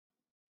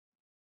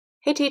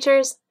Hey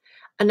teachers,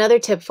 another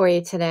tip for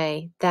you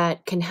today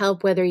that can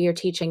help whether you're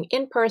teaching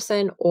in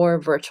person or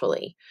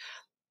virtually.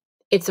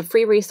 It's a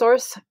free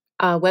resource,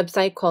 a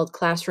website called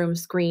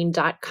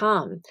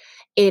classroomscreen.com.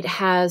 It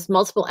has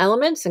multiple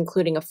elements,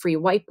 including a free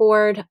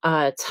whiteboard,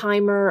 a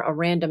timer, a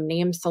random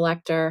name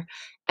selector,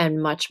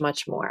 and much,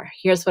 much more.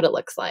 Here's what it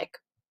looks like.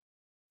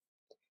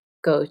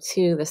 Go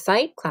to the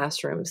site,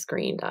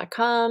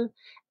 classroomscreen.com,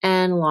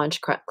 and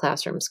launch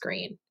Classroom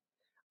Screen.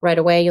 Right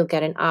away, you'll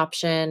get an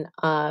option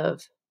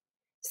of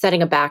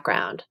setting a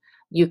background.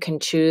 You can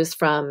choose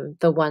from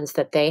the ones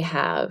that they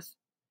have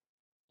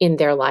in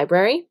their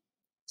library.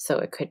 So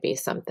it could be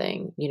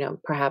something,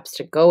 perhaps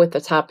to go with the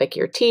topic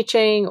you're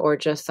teaching or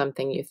just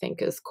something you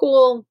think is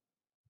cool.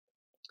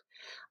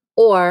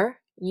 Or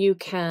you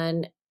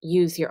can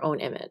use your own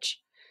image.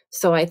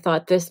 So I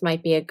thought this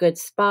might be a good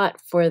spot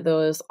for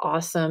those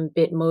awesome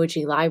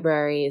Bitmoji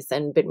libraries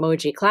and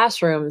Bitmoji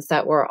classrooms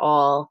that we're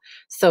all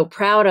so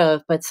proud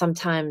of, but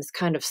sometimes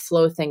kind of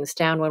slow things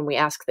down when we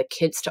ask the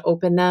kids to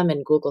open them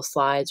in Google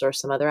Slides or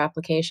some other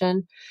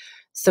application.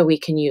 So we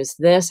can use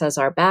this as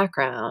our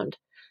background.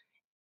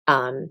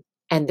 And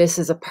this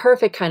is a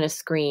perfect kind of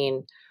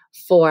screen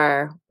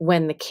for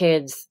when the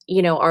kids,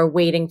 are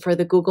waiting for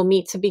the Google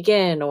Meet to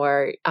begin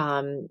or,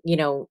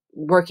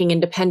 working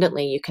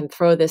independently. You can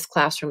throw this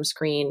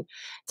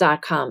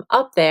classroomscreen.com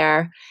up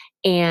there.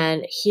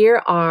 And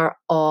here are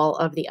all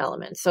of the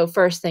elements. So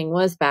first thing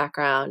was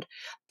background.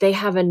 They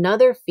have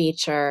another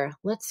feature.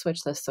 Let's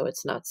switch this so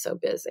it's not so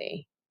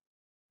busy.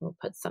 We'll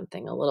put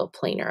something a little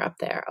plainer up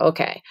there.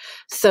 Okay.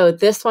 So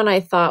this one I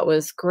thought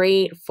was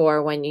great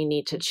for when you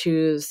need to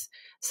choose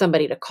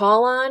somebody to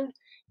call on.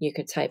 You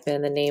could type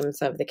in the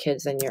names of the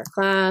kids in your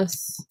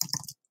class.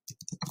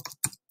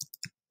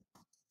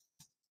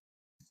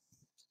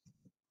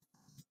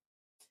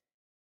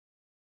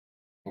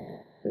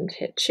 And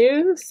hit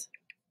choose.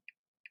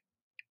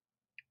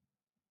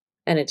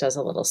 And it does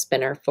a little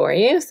spinner for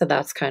you. So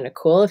that's kind of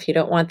cool. If you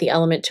don't want the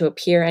element to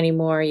appear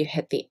anymore, you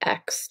hit the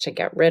X to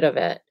get rid of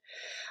it.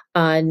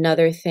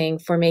 Another thing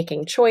for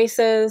making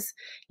choices,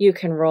 you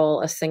can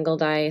roll a single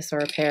dice or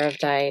a pair of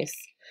dice.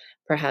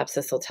 Perhaps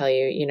this will tell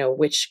you,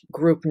 which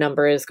group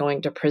number is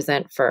going to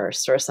present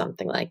first or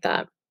something like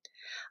that.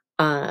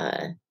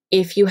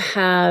 If you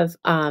have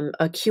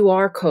a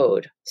QR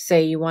code,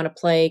 say you want to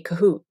play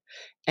Kahoot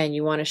and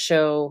you want to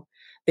show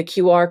the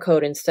QR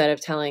code instead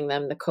of telling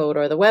them the code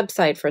or the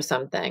website for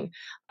something,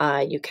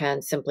 you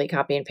can simply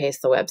copy and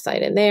paste the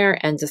website in there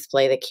and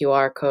display the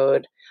QR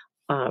code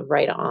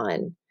right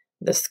on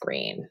the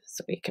screen.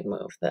 So we can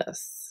move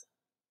this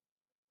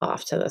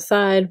off to the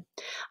side.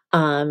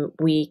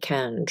 We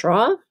can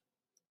draw.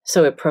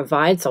 So it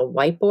provides a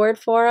whiteboard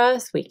for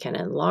us. We can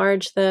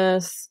enlarge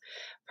this.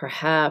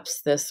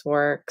 Perhaps this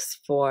works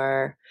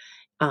for,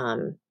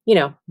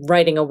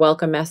 writing a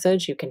welcome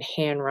message. You can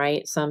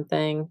handwrite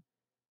something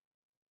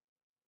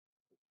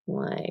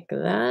like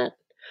that.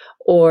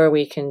 Or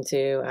we can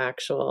do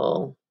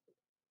actual,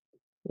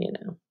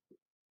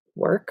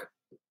 work.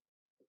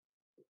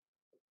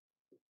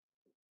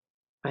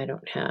 I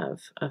don't have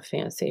a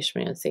fancy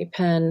schmancy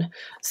pen,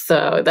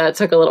 so that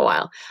took a little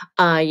while.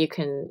 You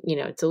can,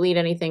 delete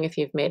anything if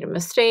you've made a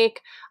mistake.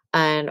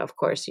 And of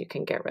course, you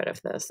can get rid of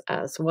this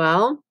as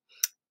well.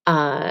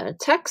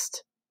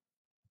 Text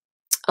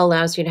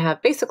allows you to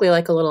have basically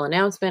like a little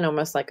announcement,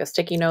 almost like a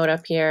sticky note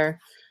up here.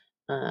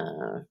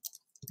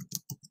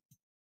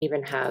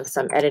 Even have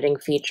some editing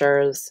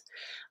features.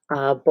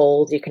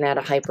 Bold, you can add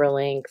a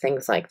hyperlink,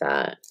 things like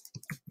that.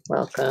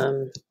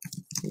 Welcome.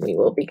 We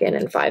will begin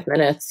in 5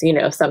 minutes,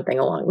 something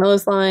along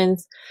those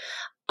lines.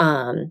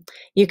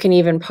 You can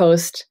even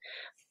post,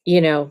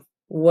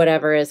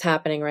 whatever is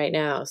happening right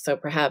now. So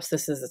perhaps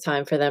this is the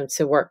time for them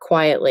to work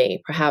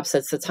quietly. Perhaps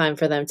it's the time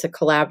for them to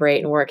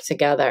collaborate and work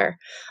together.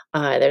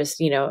 There's,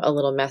 a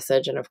little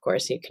message. And of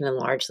course, you can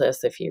enlarge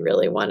this if you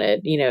really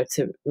wanted,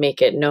 to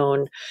make it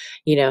known,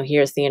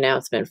 here's the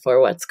announcement for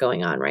what's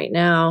going on right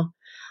now.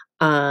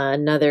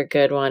 Another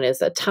good one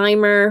is a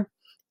timer.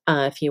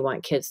 If you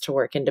want kids to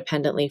work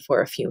independently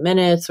for a few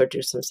minutes or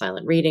do some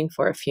silent reading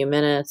for a few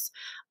minutes,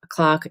 a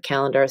clock, a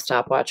calendar, a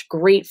stopwatch,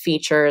 great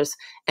features.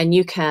 And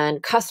you can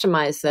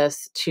customize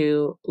this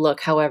to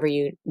look however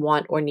you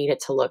want or need it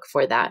to look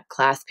for that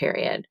class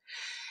period.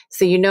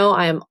 So,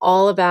 I am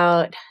all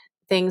about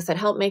things that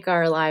help make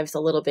our lives a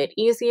little bit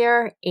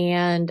easier.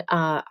 And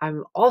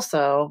I'm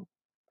also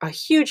a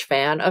huge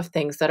fan of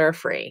things that are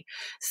free.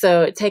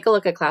 So take a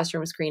look at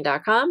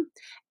classroomscreen.com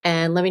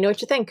and let me know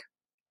what you think.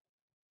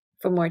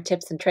 For more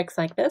tips and tricks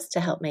like this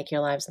to help make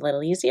your lives a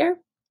little easier,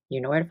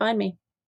 you know where to find me.